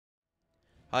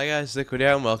Hi guys, Lquid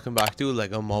here and welcome back to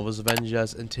LEGO Marvel's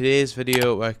Avengers. In today's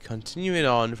video we're continuing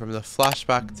on from the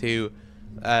flashback to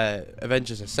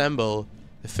Avengers Assemble,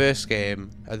 the first game,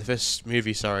 the first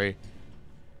movie, sorry.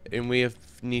 And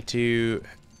need to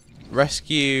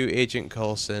rescue Agent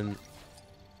Coulson,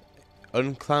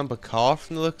 unclamp a car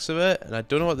from the looks of it, and I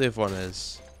don't know what the other one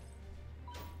is.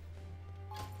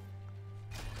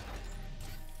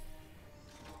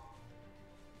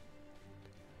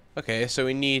 Okay, so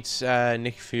we need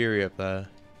Nick Fury up there.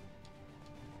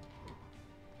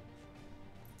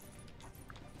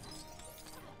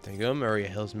 There you go, Maria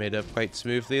Hill's made up quite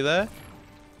smoothly there.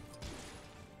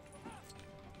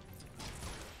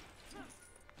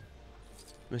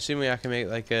 I'm assuming I can make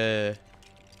like a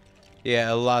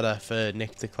ladder for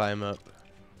Nick to climb up.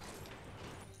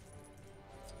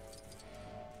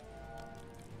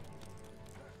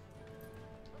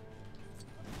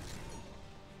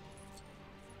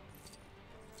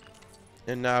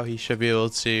 And now he should be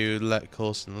able to let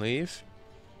Coulson leave.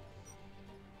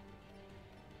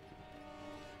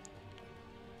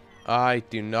 I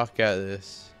do not get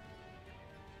this.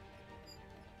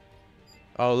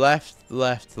 Oh, left,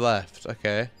 left, left.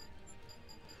 Okay.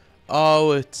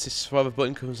 Oh, it's while the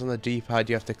button comes on the D-pad,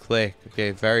 you have to click.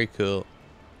 Okay, very cool.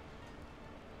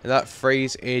 And that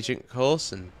frees Agent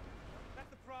Coulson. That's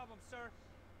the problem, sir.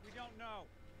 We don't know.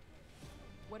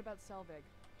 What about Selvig?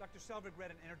 Dr. Selvig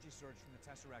read an energy surge from the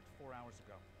Tesseract 4 hours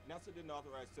ago. NASA didn't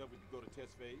authorize Selvig to go to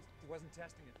test phase. He wasn't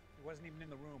testing it. He wasn't even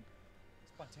in the room.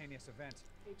 Spontaneous event.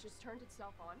 It just turned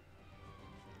itself on?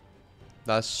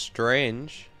 That's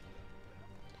strange.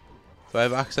 Do I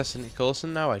have access to Nick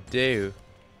Coulson now? I do.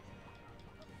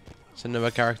 Is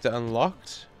another character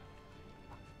unlocked?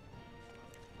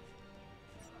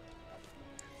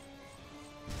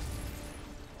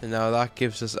 And now that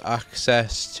gives us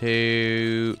access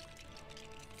to...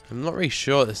 I'm not really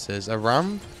sure what this is. A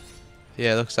ramp?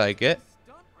 Yeah, looks like it.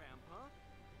 Stunt ramp, huh?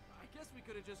 I guess we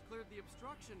could have just cleared the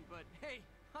obstruction, but hey,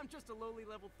 I'm just a lowly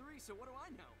level 3, so what do I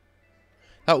know?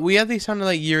 That weirdly sounded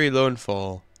like Yuri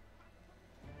Lowenfall.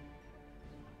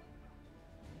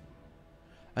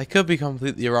 I could be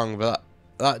completely wrong, but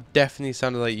that definitely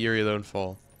sounded like Yuri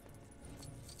Lowenfall.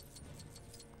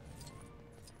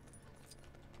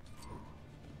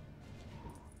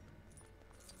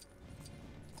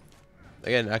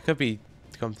 Again, I could be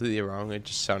completely wrong. It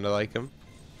just sounded like him.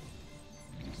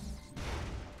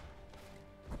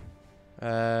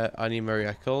 I need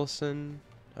Maria Coulson.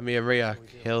 I mean Maria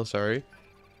Hill, sorry.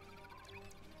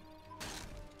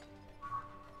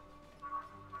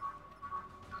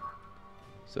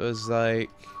 So it's like...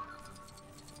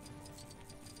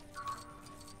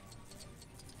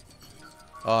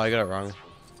 Oh, I got it wrong.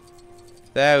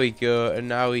 There we go, and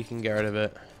now we can get rid of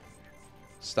it.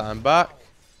 Stand back.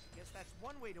 Guess that's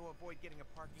one way to avoid getting a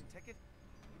parking ticket.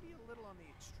 Maybe a little on the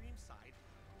extreme side.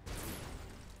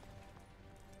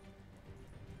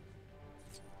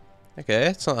 Okay,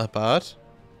 it's not that bad.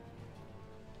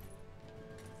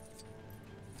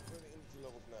 Where are the energy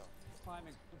levels now?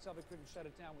 Climbing. When Selvig couldn't shut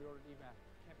it down, we ordered evac.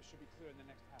 Campus should be clear in the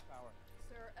next half hour.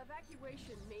 Sir,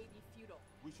 evacuation may be futile.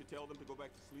 We should tell them to go back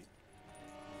to sleep.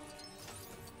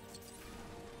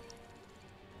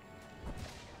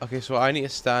 Okay, so I need to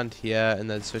stand here and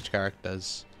then switch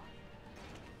characters.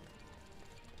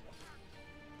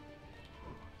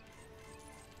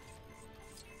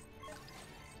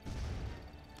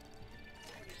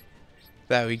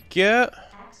 There we go.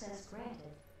 Access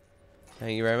granted.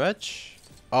 Thank you very much.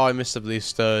 Oh, I missed the blue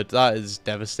stud. That is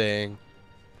devastating.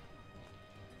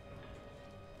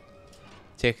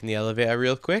 Taking the elevator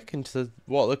real quick into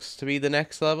what looks to be the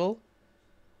next level.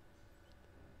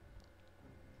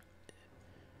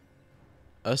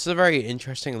 This is a very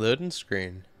interesting loading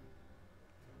screen.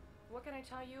 What can I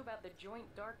tell you about the Joint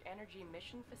Dark Energy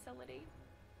Mission Facility?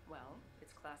 Well,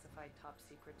 it's classified top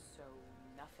secret, so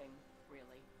nothing,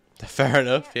 really. Fair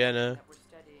enough, yeah, no. That we're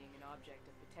studying an object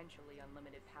of potentially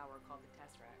unlimited power called the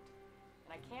Tesseract.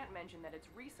 And I can't mention that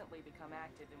it's recently become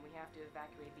active and we have to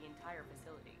evacuate the entire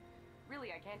facility.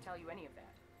 Really, I can't tell you any of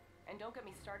that. And don't get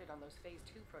me started on those Phase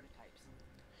 2 prototypes.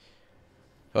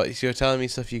 What, so you're telling me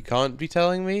stuff you can't be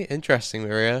telling me? Interesting,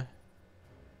 Maria.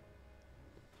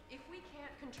 If we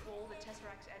can't control the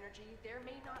Tesseract's energy, there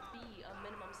may not be a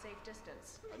minimum safe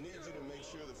distance. I need you to make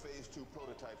sure the phase 2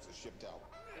 prototypes are shipped out.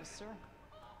 Yes, sir.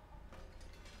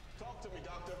 Talk to me,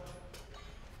 Doctor.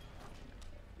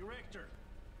 Director,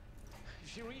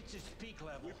 she reached its peak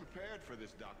level. We prepared for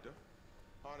this, Doctor.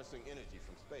 Harnessing energy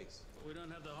from space. We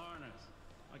don't have the harness.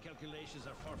 My calculations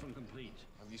are far from complete.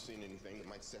 Have you seen anything that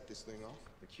might set this thing off?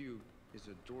 The cube is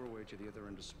a doorway to the other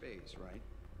end of space, right?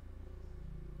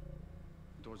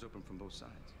 Doors open from both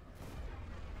sides.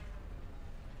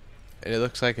 And it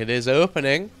looks like it is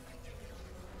opening.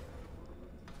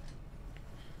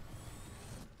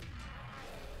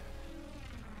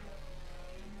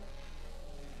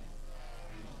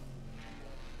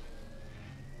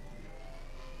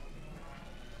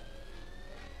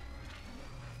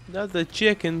 Now the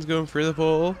chicken's going through the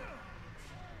portal.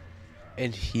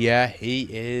 And here he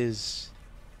is.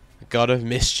 The god of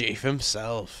mischief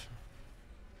himself.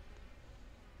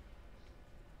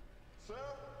 Sir,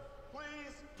 please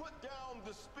put down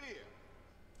the spear.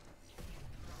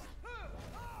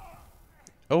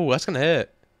 Oh, that's gonna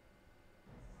hit.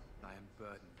 I am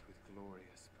burdened with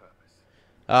glorious purpose.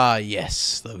 Ah,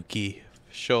 yes, Loki.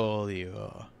 Surely you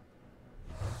are.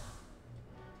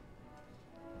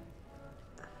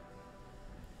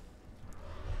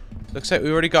 Looks like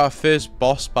we already got our first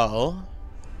boss battle.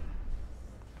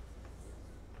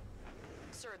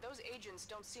 Sir, those agents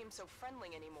don't seem so friendly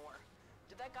anymore.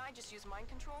 Did that guy just use mind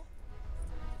control?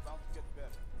 About to get better.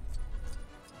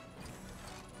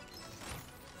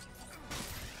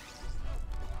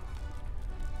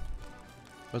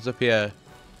 What's up here?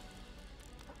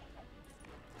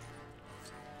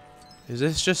 Is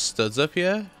this just studs up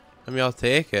here? I mean, I'll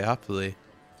take it happily.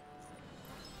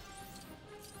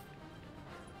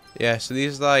 Yeah, so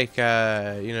these are like,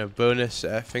 you know, bonus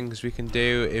things we can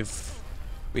do if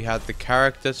we had the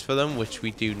characters for them, which we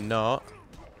do not.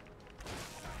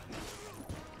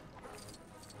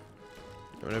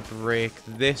 I'm gonna break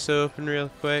this open real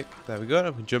quick. There we go, and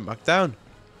we can jump back down.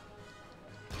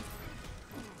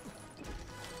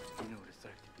 You know what it's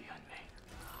like to be unmade.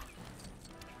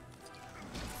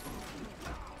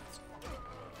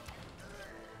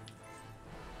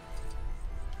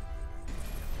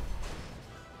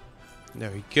 There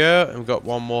we go, and we've got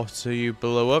one more to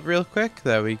blow up real quick.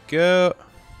 There we go.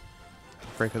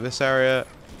 Break up this area.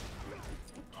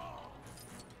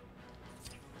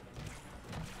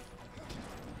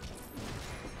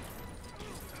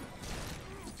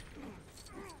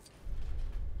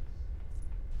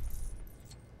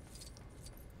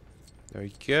 There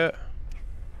we go.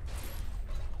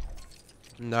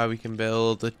 Now we can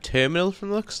build a terminal from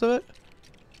the looks of it.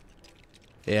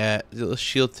 Yeah, a little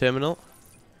shield terminal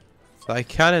that I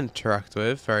can interact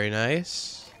with. Very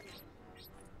nice.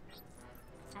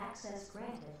 Access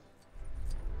granted.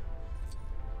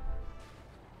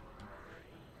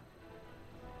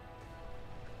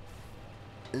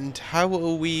 And how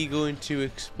are we going to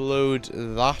explode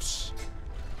that?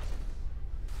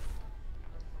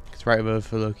 It's right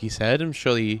above Loki's head. I'm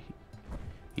sure he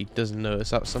doesn't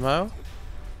notice that somehow.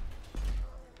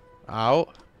 Ow.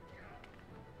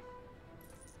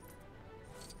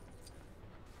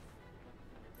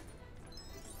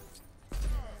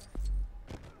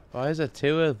 Why is there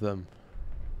two of them?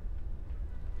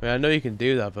 I mean, I know you can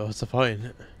do that, but what's the point?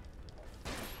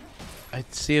 I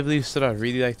see a blue stud I'd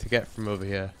really like to get from over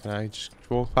here. Can I just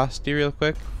walk past you real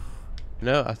quick?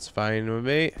 No, that's fine with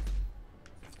me.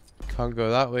 Can't go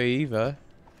that way either.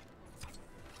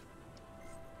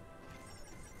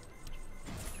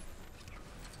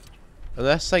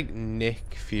 Unless, like,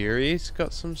 Nick Fury's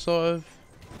got some sort of...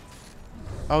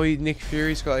 Oh, Nick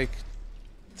Fury's got, like,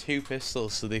 2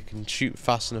 pistols so they can shoot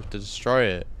fast enough to destroy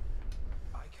it.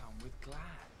 I come with glad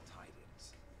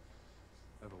tidings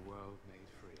of a world made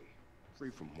free.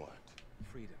 Free from what?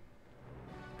 Freedom.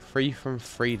 Free from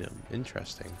freedom.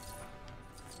 Interesting.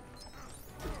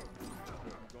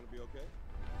 Gonna be okay?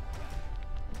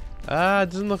 Ah,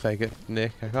 it doesn't look like it,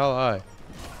 Nick. I can't lie.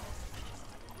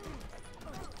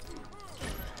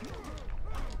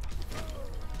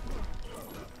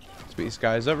 Let's beat these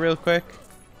guys up real quick.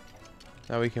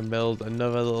 Now we can build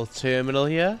another little terminal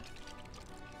here.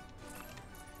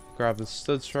 Grab the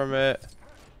studs from it.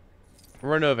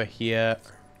 Run over here.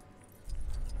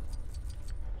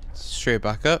 Straight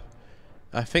back up.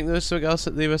 I think there was something else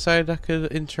at the other side I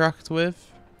could interact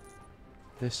with.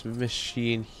 This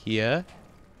machine here.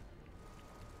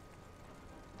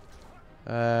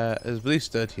 There's a blue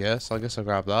stud here, so I guess I'll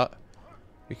grab that.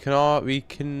 We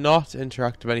cannot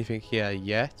interact with anything here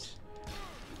yet.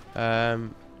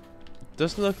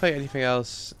 Doesn't look like anything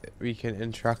else we can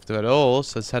interact with at all,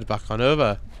 so let's head back on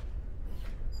over.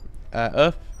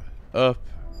 Up, up,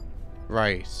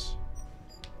 right.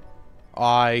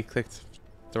 I clicked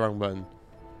the wrong button.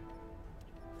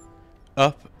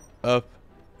 Up, up,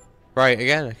 right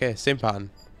again. Okay, same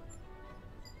pattern.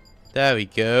 There we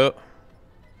go.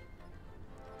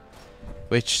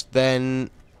 Which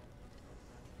then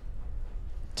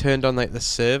turned on like the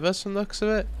server from the looks of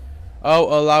it.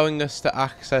 Oh, allowing us to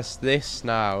access this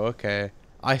now. Okay.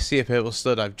 I see a purple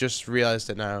stud. I've just realized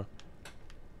it now.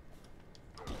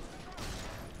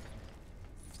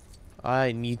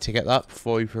 I need to get that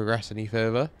before we progress any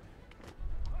further.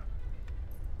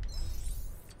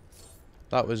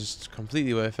 That was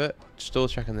completely worth it. Still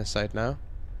checking this side now.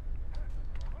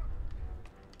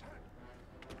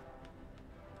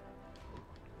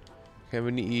 Okay,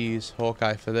 we need to use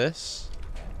Hawkeye for this.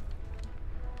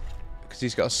 Because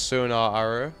he's got a sonar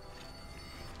arrow.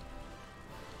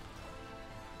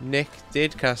 Nick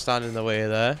did kind of stand in the way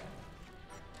there.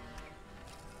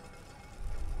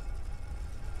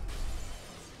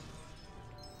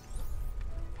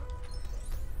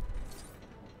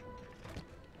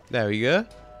 There we go.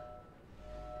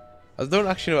 I don't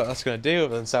actually know what that's going to do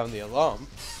other than sound the alarm.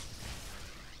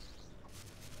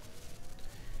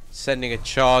 Sending a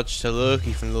charge to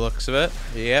Loki from the looks of it.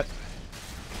 Yep.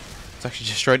 It's actually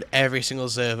destroyed every single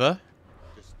server.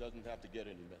 This doesn't have to get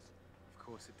any messier. Of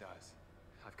course it does.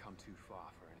 I've come too far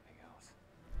for anything else.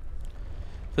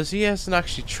 Plus he hasn't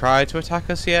actually tried to attack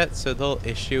us yet, so the whole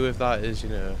issue with that is, you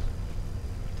know...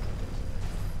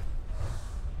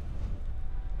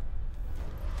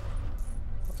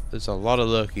 There's a lot of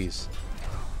Lokis.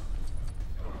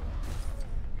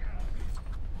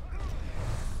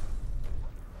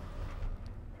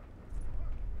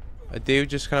 I do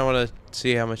just kind of want to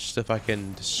see how much stuff I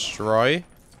can destroy.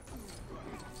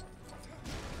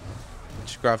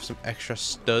 Just grab some extra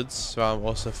studs while I'm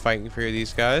also fighting through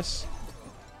these guys.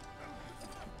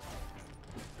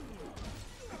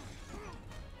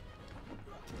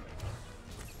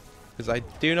 Because I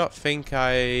do not think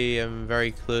I am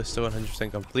very close to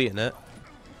 100% completing it.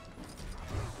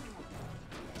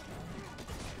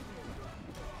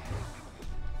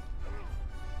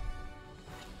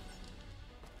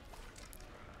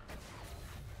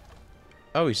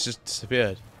 Oh, he's just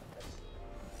disappeared.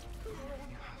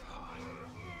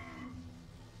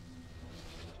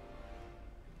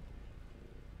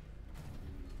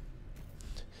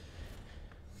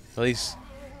 Well, he's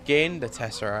gained the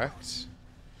Tesseract.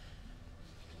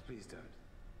 Please don't.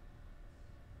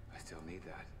 I still need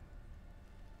that.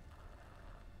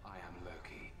 I am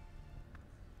Loki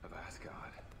of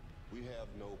Asgard. We have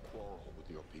no quarrel with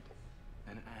your people.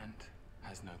 An ant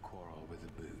has no quarrel with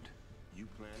a boot. You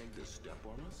planning to step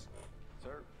on us?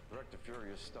 Sir, Director Fury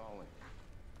is stalling.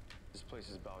 This place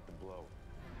is about to blow.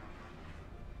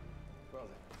 Well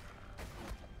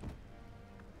then.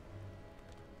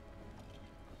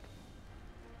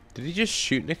 Did he just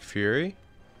shoot Nick Fury?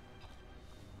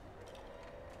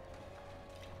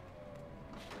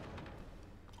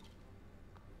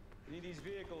 Need these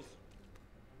vehicles.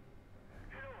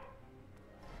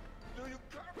 Do you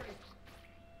copy?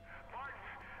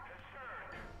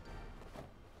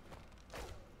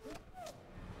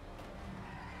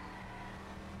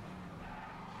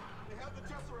 They have the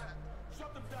Tesseract.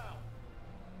 Shut them down.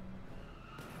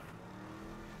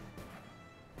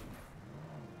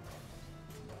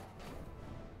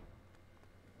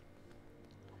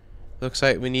 Looks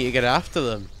like we need to get after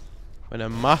them. We're in a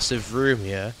massive room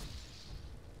here.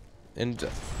 And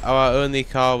our only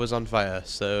car was on fire,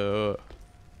 so...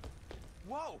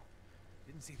 Whoa!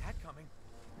 Didn't see that coming.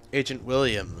 Agent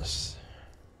Williams.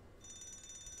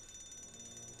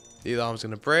 The alarm's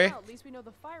gonna break. Well, at least we know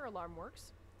the fire alarm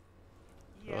works.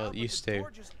 Yeah, Well, it but used the to.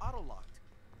 door just auto-locked.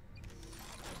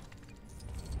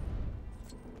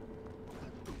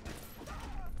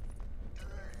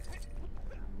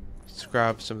 Let's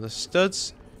grab some of the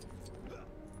studs.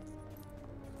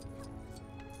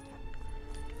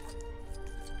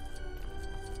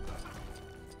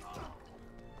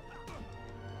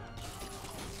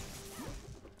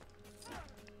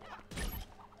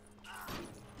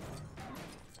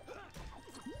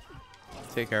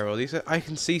 Take care of all these. I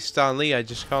can see Stan Lee, I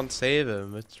just can't save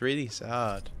him. It's really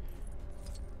sad.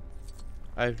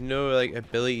 I have no like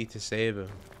ability to save him.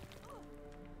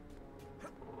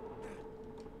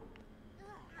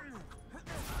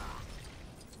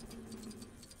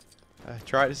 I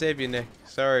tried to save you, Nick.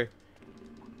 Sorry.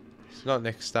 It's not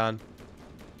Nick, Stan.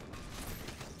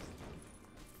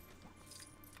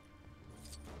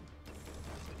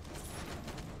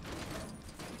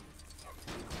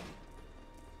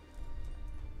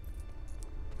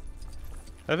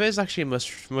 I bet it's actually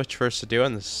much for us to do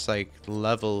on this like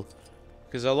level,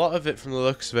 because a lot of it, from the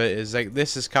looks of it, is like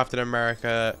this is Captain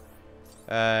America.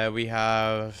 We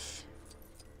have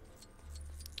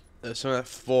something that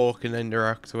Thor can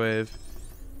interact with,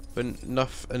 but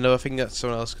another thing that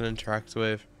someone else can interact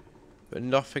with, but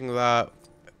nothing that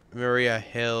Maria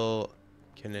Hill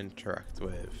can interact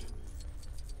with.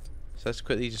 So let's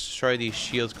quickly just destroy these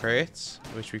shield crates,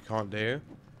 which we can't do.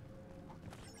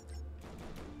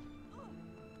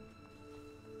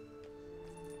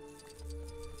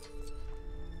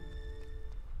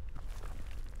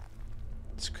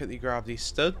 Let's quickly grab these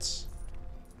studs.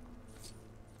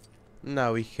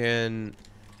 Now we can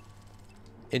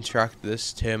interact with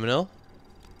this terminal.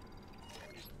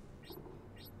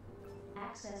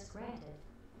 Access granted.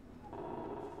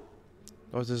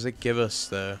 What does it give us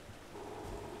though?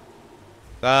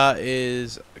 That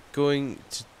is going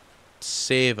to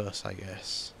save us, I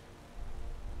guess.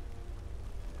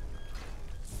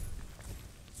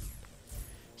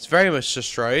 It's very much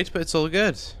destroyed, but it's all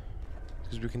good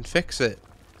because we can fix it.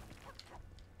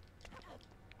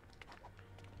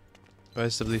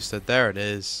 Where's the blue stud? There it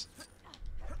is.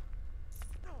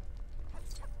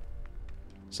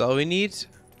 So all we need.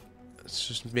 Let's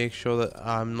just make sure that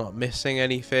I'm not missing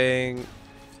anything.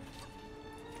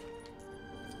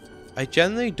 I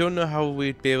generally don't know how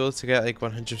we'd be able to get like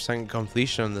 100%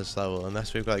 completion on this level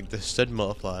unless we've got like the stud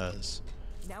multipliers.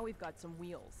 Now we've got some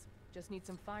wheels. Just need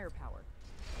some firepower.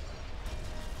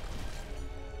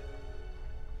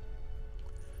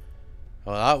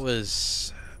 Well, that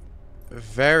was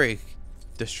very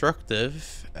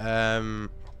destructive.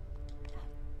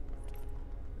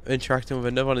 Interacting with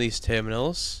another one of these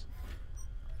terminals.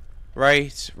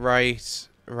 Right. 3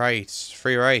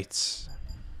 rights.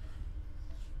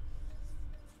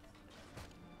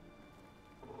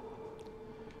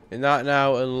 And that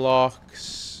now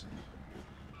unlocks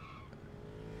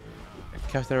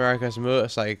Captain America's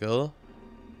motorcycle.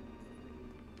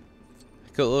 A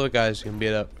couple other guys can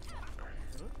beat up.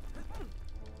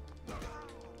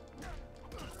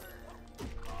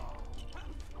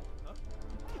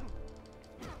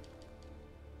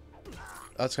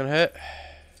 That's gonna hit.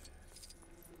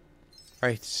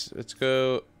 Right, let's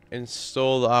go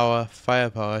install our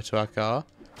firepower to our car.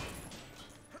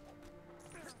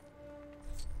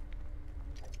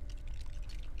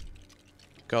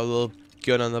 Got a little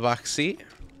gun on the back seat.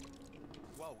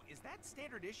 Whoa, is that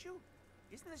standard issue?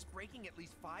 Isn't this breaking at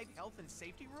least 5 health and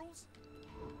safety rules?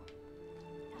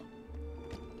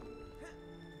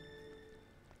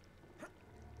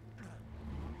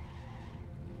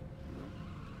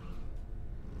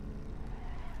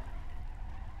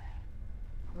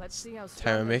 Let's see how Time to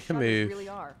strong make a those move. really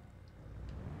are.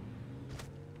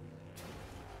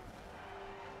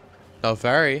 Not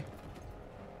very.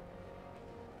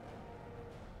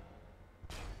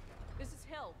 This is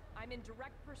Hill. I'm in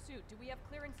direct pursuit. Do we have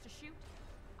clearance to shoot?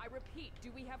 I repeat, do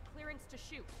we have clearance to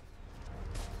shoot?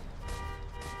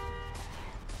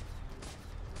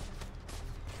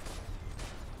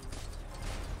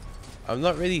 I'm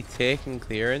not really taking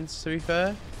clearance, to be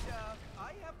fair.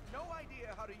 I have no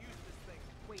idea how to use this thing.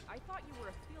 Wait, I thought you were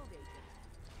a field agent.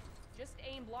 Just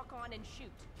aim, lock on, and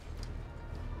shoot.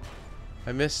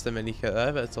 I missed the mini kit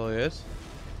there, but it's all good.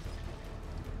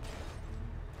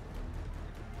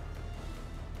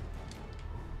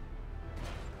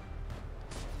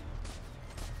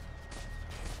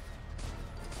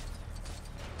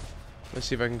 Let's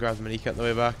see if I can grab the mini kit on the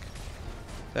way back.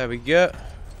 There we go.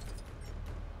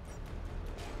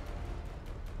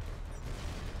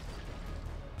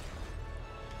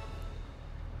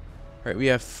 Right, we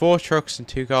have 4 trucks and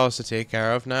 2 cars to take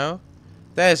care of now.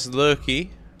 There's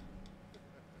Loki,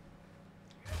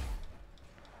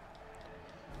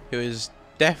 who is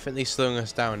definitely slowing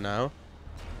us down now.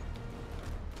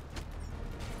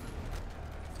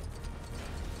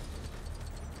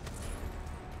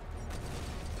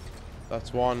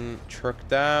 That's 1 truck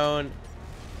down.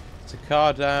 It's a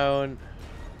car down.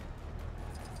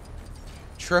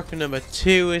 Truck number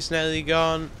 2 is nearly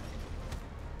gone.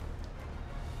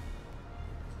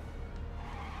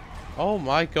 Oh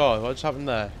my god, what just happened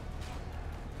there?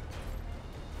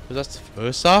 Was that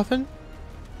supposed to happen?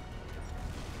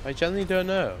 I generally don't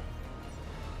know.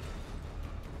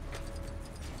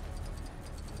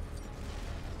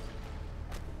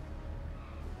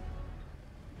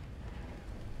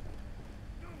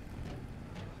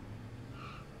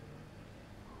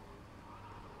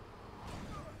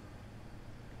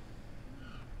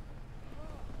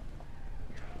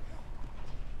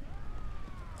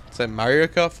 It's like Mario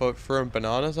Kart for throwing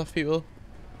bananas off people.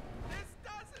 This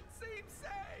doesn't seem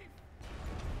safe.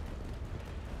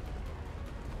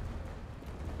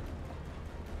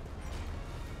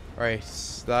 Right,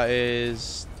 that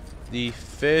is the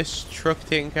first truck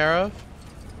taken care of.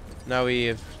 Now we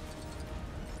have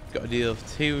got to deal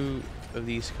with 2 of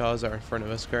these cars that are in front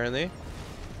of us currently.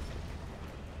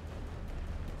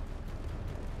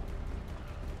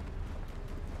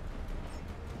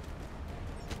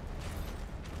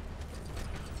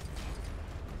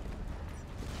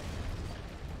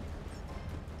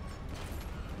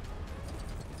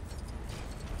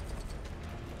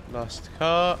 Last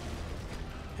car.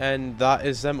 And that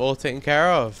is them all taken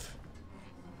care of.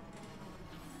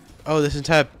 Oh, this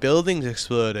entire building's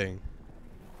exploding.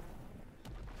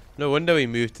 No wonder we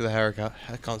moved to the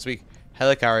I can't speak.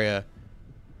 Helicarrier.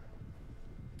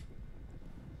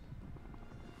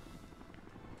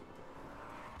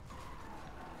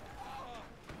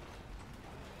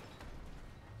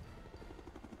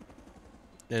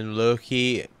 And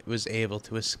Loki was able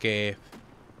to escape.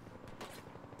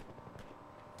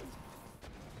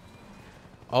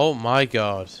 Oh my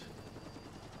god.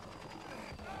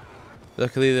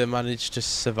 Luckily they managed to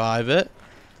survive it.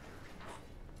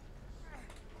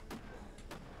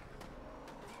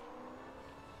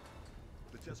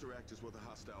 The Tesseract is with a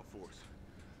hostile force.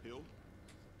 Hill?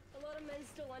 A lot of men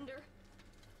still under.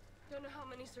 Don't know how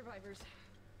many survivors.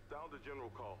 Sound the general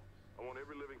call. I want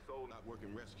every living soul not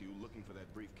working rescue looking for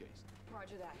that briefcase.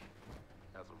 Roger that.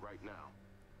 As of right now,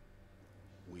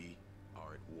 we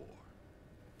are at war.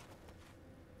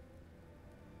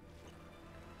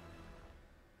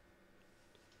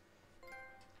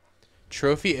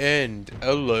 Trophy earned.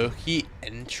 A Loki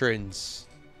entrance.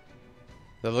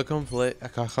 Level complete. I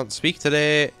can't speak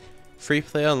today. Free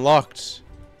play unlocked.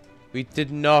 We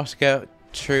did not get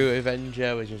True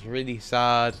Avenger, which is really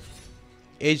sad.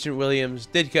 Agent Williams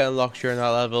did get unlocked during that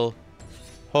level.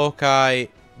 Hawkeye,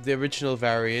 the original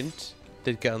variant,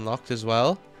 did get unlocked as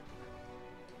well.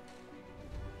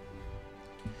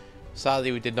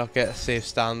 Sadly, we did not get a Save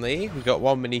Stanley. We got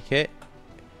one mini kit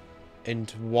and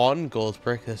one gold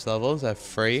brick this level, so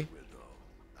free.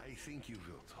 I think you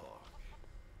will talk.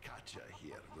 Katja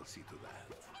here will see to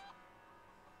that.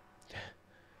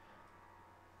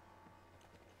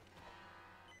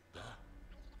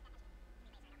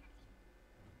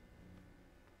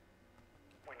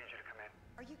 We need you to come in.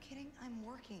 Are you kidding? I'm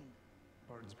working.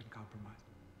 Barton's been compromised.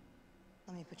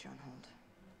 Let me put you on hold.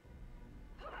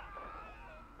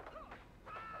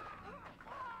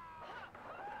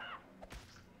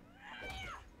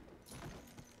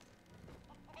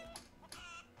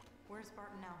 Where's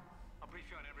Barton now? I'll brief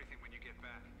you on everything when you get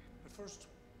back. But first,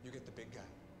 you get the big guy.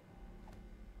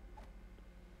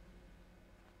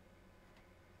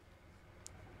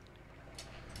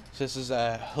 So this is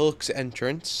Hulk's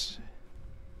entrance.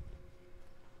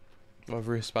 Or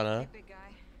Bruce Banner. Big guy.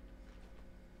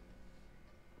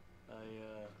 I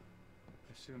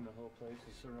assume the whole place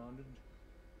is surrounded.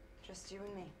 Just you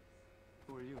and me.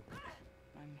 Who are you?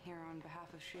 I'm here on behalf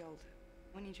of S.H.I.E.L.D.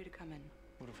 We need you to come in.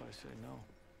 What if I say no?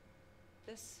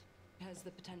 This has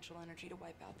the potential energy to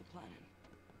wipe out the planet.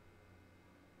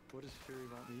 What does Fury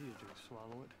want me to do?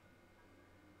 Swallow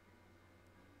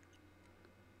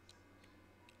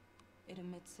it? It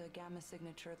emits a gamma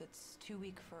signature that's too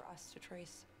weak for us to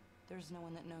trace. There's no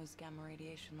one that knows gamma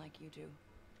radiation like you do.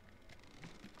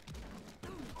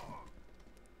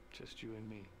 Just you and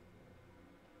me.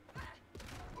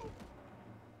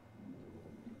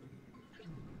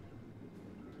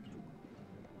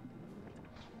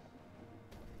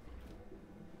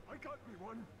 I got me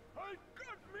one. I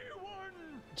got me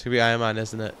one. It's gonna be Iron Man,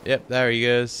 isn't it? Yep, there he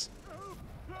goes.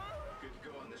 Good to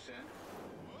go on this end.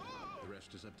 The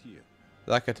rest is up to you.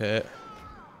 That could hurt.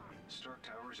 Stark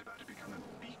Tower is about to become a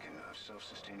beacon of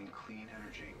self-sustaining clean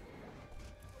energy.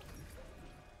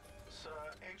 Sir,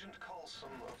 Agent Coulson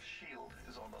of S.H.I.E.L.D.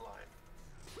 is on the line.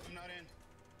 I'm not in.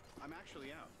 I'm actually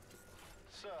out.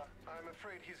 Sir, I'm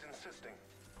afraid he's insisting.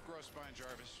 Gross spine,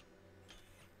 Jarvis.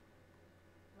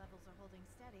 Levels are holding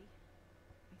steady,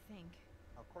 I think.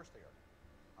 Of course they are.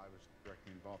 I was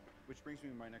directly involved. Which brings me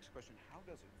to my next question. How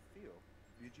does it feel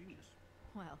to be a genius?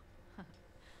 Well,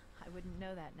 I wouldn't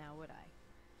know that now, would I?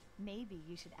 Maybe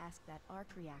you should ask that arc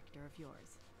reactor of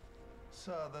yours.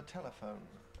 Sir, the telephone.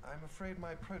 I'm afraid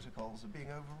my protocols are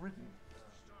being overridden.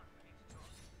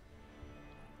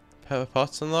 Pepper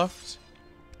Potts unlocked.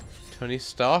 Tony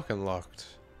Stark unlocked.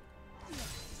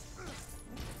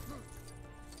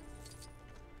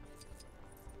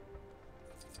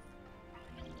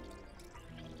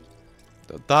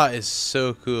 That is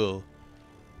so cool.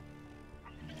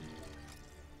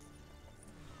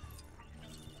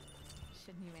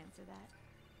 Shouldn't you answer that?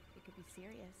 It could be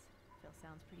serious. Phil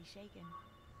sounds pretty shaken.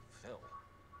 Phil.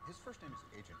 His first name is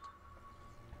Agent.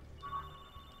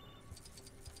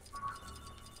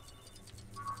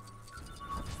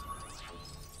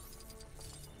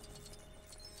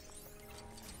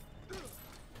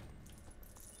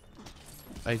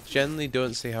 I generally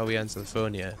don't see how we answer the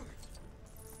phone yet.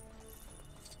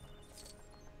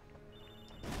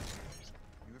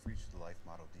 You have reached the life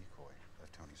model decoy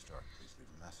of Tony Stark. Please leave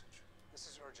a message. This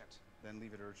is urgent. Then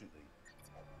leave it urgently.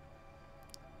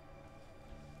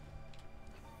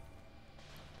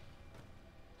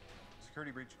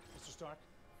 Security breach. Mr. Stark?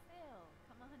 Phil,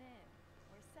 come on in.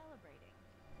 We're celebrating.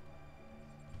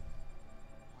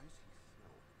 Why is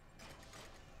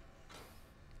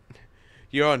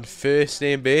You're on first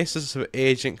name basis with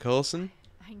Agent Coulson?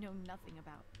 I know nothing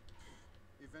about.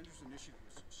 The Avengers initiative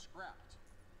was scrapped.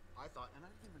 I thought, and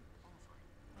I didn't even qualify.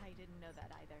 I didn't know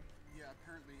that either. Yeah,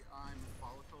 apparently I'm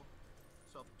volatile,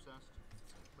 self-obsessed,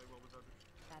 play well with others.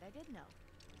 That I did know.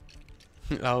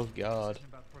 Oh god. This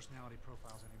isn't about personality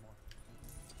profiles anymore.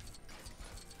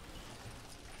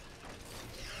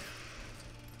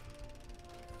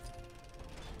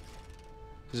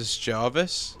 Is this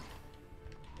Jarvis?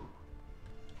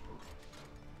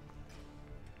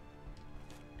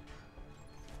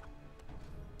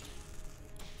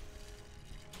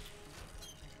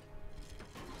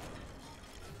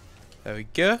 There we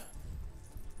go.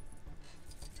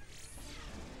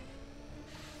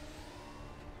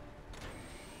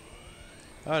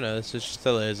 Oh no, this is just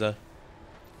a laser.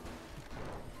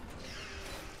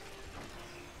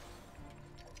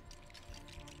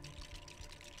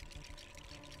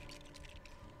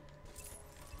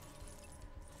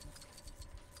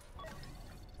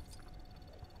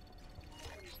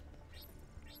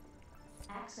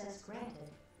 Access granted.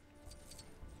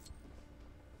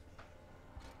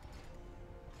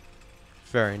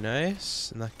 Very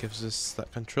nice, and that gives us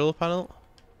that control panel.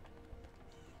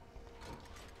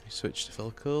 We switch to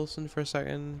Phil Coulson for a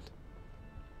second.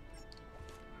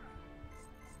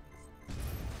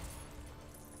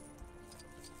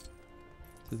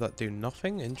 Did that do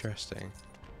nothing? Interesting.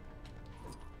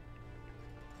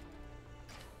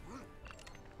 I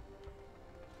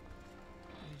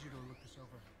need you to look this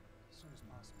over as soon as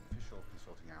possible. Official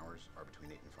consulting hours are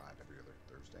between 8 and 5 every other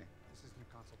Thursday. This isn't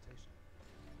a consultation.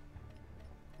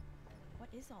 What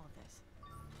is all of this?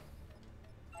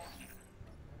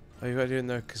 Oh, you got to do it in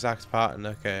the exact pattern,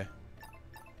 okay.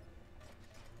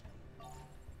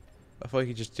 I thought you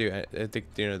could just do it,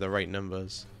 you know, the right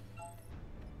numbers.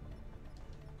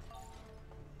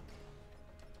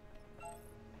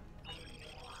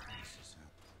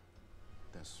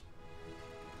 This.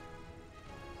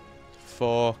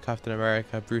 For Captain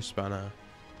America, Bruce Banner.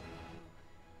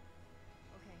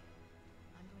 Okay.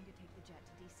 I'm going to take the jet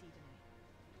to DC tonight.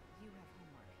 You have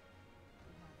homework.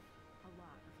 You have a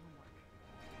lot of homework.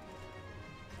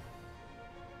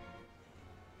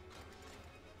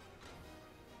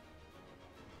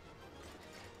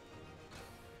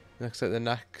 Looks like the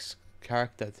next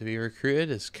character to be recruited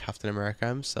is Captain America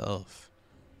himself.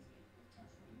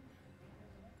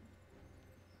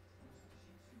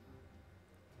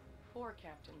 Poor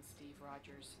Captain Steve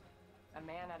Rogers. A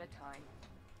man at a time.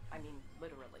 I mean,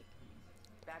 literally.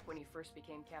 Back when he first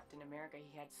became Captain America,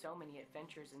 he had so many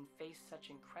adventures and faced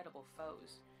such incredible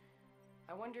foes.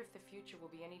 I wonder if the future will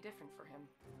be any different for him.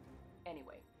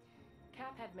 Anyway,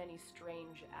 Cap had many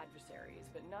strange adversaries,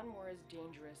 but none were as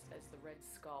dangerous as the Red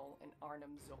Skull and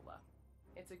Arnim Zola.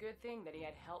 It's a good thing that he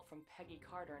had help from Peggy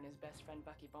Carter and his best friend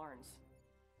Bucky Barnes.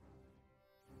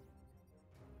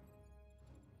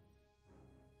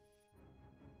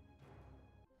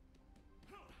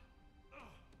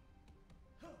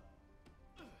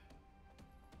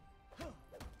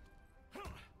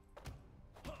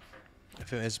 I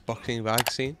think it's boxing bag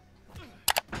scene.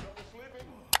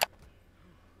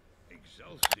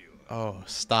 Oh,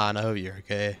 Stan, I hope you're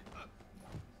okay.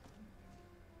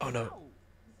 Oh no.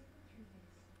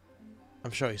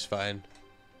 I'm sure he's fine.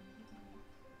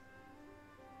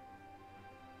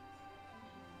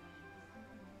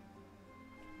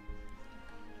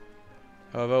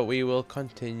 However, we will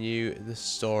continue the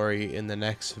story in the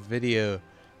next video.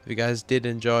 If you guys did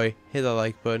enjoy, hit the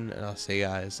like button, and I'll see you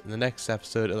guys in the next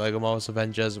episode of LEGO Marvel's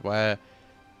Avengers, where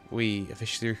we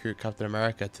officially recruit Captain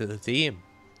America to the team.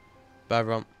 Bye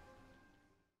everyone.